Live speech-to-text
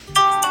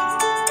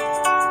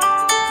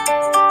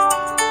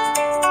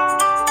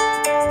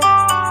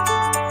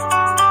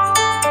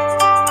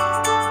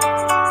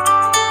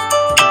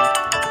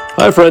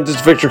Hi friends,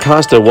 it's Victor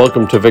Costa.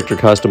 Welcome to Victor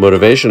Costa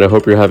Motivation. I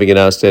hope you're having an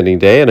outstanding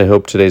day, and I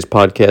hope today's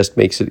podcast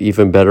makes it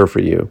even better for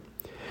you.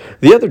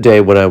 The other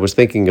day when I was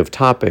thinking of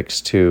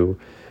topics to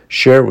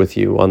share with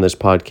you on this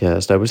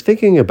podcast, I was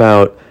thinking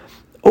about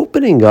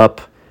opening up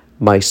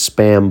my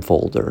spam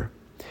folder.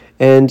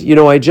 And,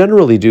 I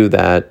generally do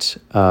that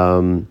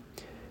after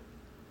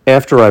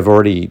I've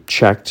already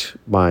checked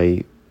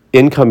my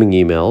incoming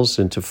emails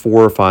into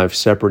 4 or 5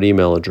 separate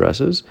email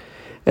addresses.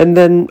 And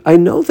then I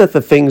know that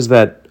the things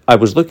that I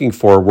was looking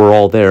for were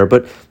all there,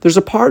 but there's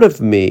a part of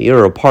me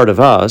or a part of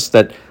us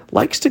that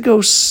likes to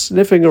go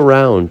sniffing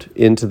around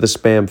into the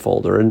spam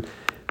folder. And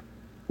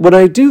when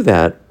I do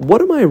that, what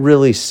am I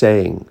really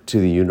saying to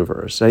the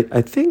universe?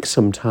 I think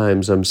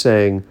sometimes I'm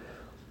saying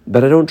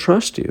that I don't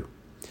trust you,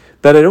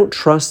 that I don't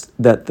trust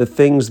that the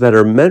things that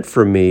are meant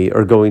for me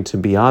are going to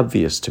be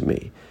obvious to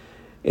me.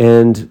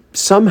 And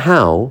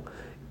somehow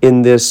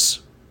in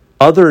this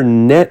other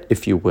net,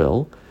 if you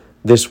will,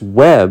 this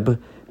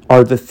web,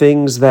 are the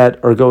things that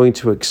are going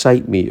to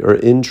excite me or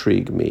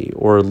intrigue me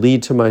or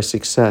lead to my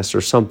success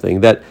or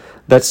something, that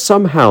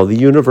somehow the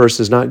universe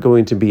is not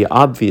going to be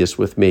obvious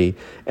with me,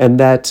 and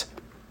that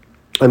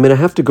I'm going to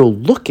have to go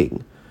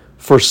looking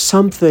for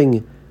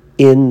something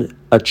in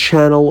a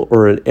channel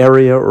or an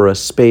area or a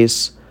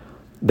space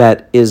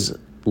that is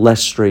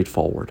less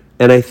straightforward.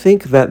 And I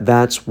think that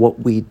that's what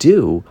we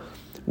do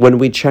when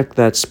we check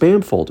that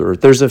spam folder.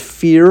 There's a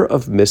fear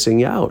of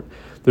missing out.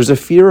 There's a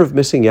fear of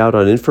missing out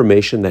on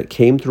information that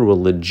came through a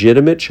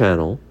legitimate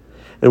channel,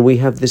 and we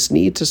have this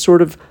need to sort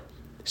of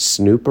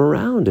snoop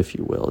around, if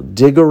you will,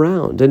 dig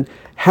around. And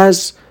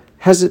has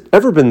it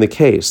ever been the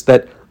case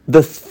that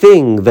the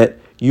thing that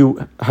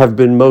you have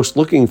been most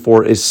looking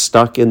for is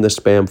stuck in the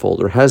spam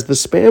folder? Has the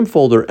spam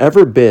folder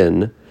ever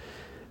been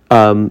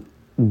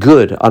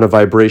good on a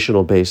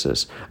vibrational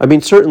basis? I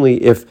mean,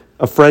 certainly if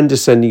a friend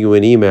is sending you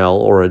an email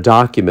or a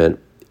document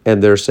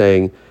and they're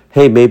saying,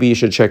 hey, maybe you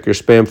should check your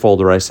spam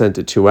folder, I sent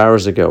it 2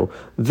 hours ago,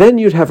 then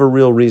you'd have a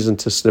real reason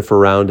to sniff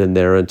around in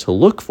there and to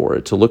look for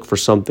it, to look for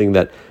something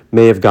that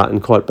may have gotten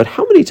caught. But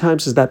how many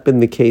times has that been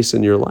the case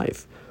in your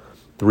life?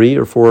 3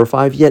 or 4 or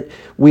 5? Yet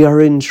we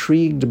are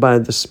intrigued by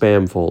the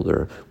spam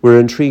folder. We're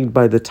intrigued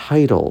by the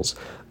titles,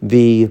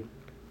 the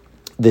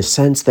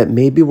sense that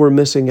maybe we're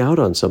missing out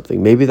on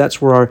something. Maybe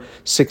that's where our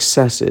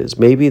success is.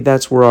 Maybe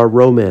that's where our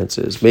romance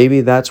is.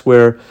 Maybe that's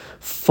where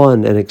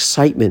fun and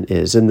excitement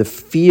is. And the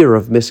fear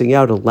of missing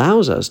out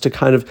allows us to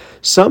kind of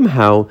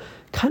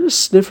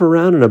sniff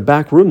around in a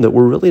back room that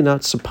we're really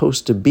not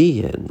supposed to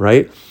be in,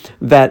 right?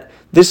 That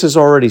this is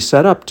already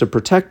set up to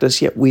protect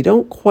us, yet we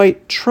don't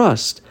quite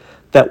trust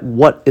that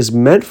what is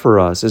meant for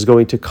us is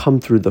going to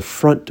come through the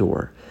front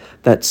door.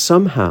 That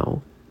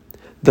somehow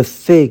the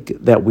thing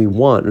that we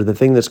want, or the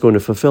thing that's going to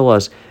fulfill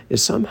us,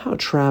 is somehow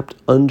trapped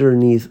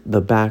underneath the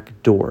back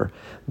door.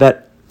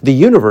 That the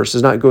universe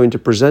is not going to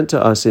present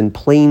to us in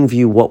plain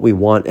view what we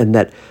want, and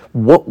that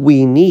what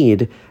we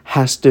need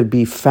has to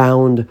be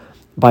found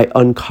by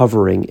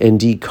uncovering and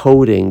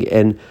decoding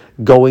and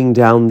going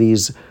down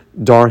these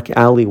dark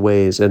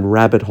alleyways and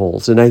rabbit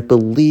holes. And I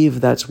believe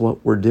that's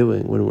what we're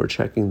doing when we're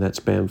checking that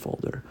spam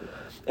folder.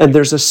 And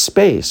there's a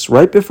space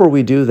right before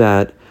we do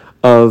that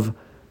of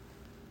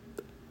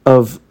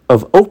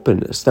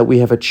openness, that we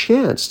have a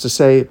chance to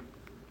say,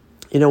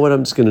 you know what,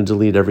 I'm just going to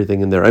delete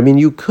everything in there. I mean,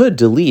 you could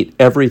delete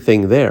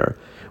everything there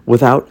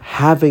without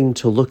having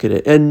to look at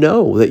it and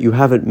know that you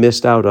haven't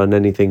missed out on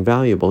anything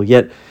valuable.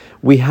 Yet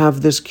we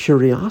have this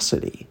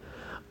curiosity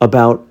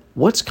about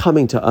what's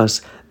coming to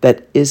us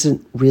that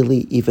isn't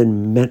really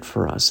even meant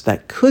for us,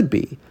 that could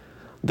be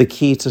the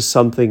key to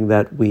something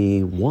that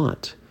we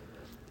want.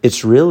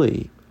 It's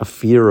really a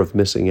fear of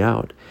missing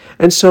out.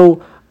 And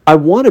so I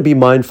want to be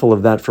mindful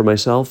of that for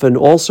myself, and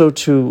also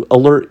to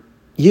alert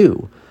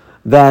you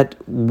that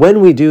when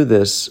we do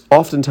this,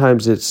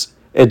 oftentimes it's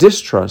a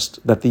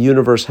distrust that the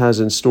universe has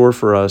in store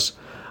for us,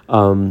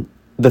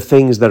 the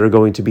things that are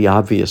going to be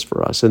obvious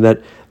for us, and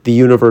that the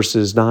universe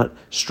is not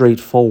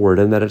straightforward,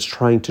 and that it's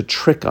trying to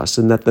trick us,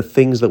 and that the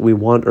things that we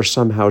want are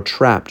somehow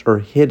trapped or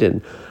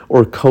hidden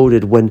or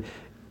coded, when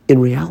in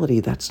reality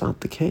that's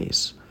not the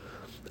case.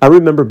 I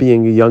remember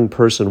being a young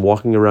person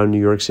walking around New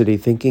York City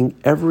thinking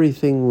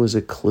everything was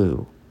a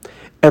clue.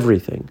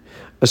 Everything.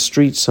 A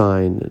street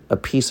sign, a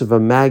piece of a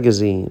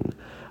magazine,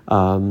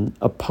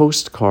 a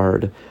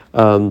postcard,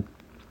 a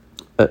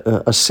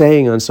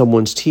saying on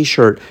someone's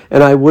t-shirt,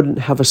 and I wouldn't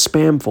have a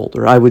spam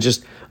folder. I would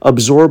just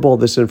absorb all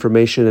this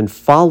information and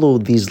follow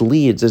these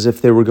leads as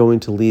if they were going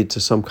to lead to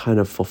some kind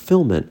of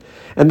fulfillment.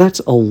 And that's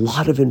a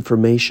lot of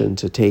information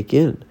to take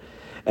in.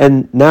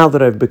 And now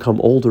that I've become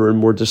older and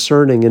more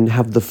discerning and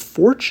have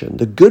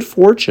the good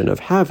fortune of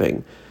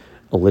having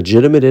a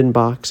legitimate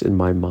inbox in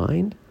my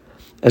mind,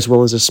 as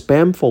well as a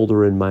spam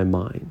folder in my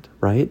mind,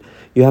 right?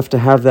 You have to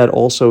have that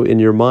also in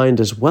your mind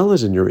as well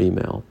as in your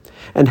email.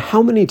 And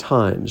how many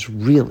times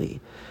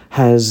really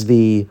has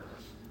the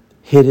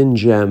hidden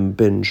gem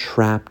been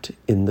trapped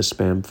in the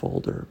spam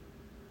folder?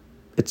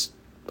 It's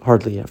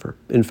hardly ever.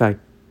 In fact,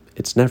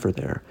 it's never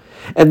there.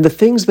 And the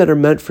things that are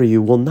meant for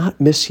you will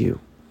not miss you.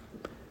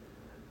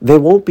 they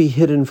won't be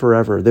hidden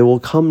forever. They will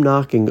come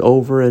knocking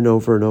over and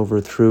over and over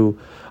through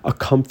a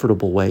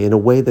comfortable way, in a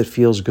way that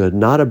feels good,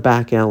 not a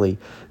back alley,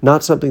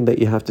 not something that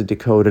you have to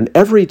decode. And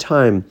every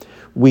time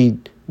we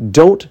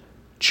don't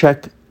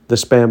check the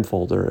spam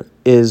folder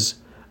is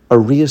a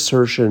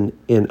reassertion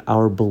in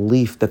our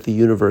belief that the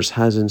universe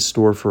has in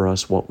store for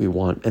us what we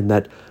want, and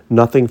that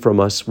nothing from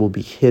us will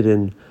be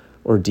hidden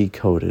or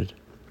decoded.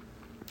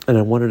 And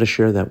I wanted to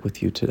share that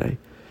with you today,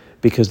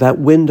 because that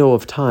window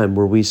of time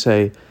where we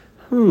say,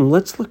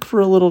 let's look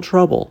for a little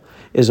trouble,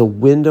 is a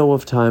window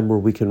of time where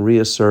we can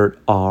reassert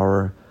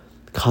our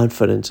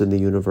confidence in the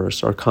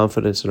universe, our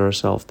confidence in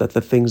ourselves, that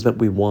the things that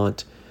we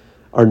want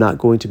are not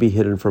going to be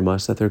hidden from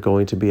us, that they're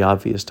going to be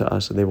obvious to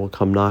us, and they will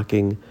come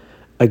knocking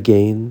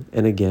again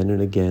and again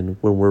and again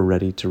when we're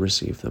ready to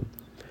receive them.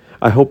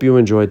 I hope you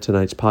enjoyed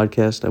tonight's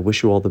podcast. I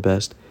wish you all the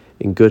best.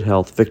 In good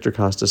health, Victor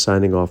Costa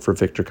signing off for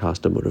Victor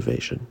Costa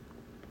Motivation.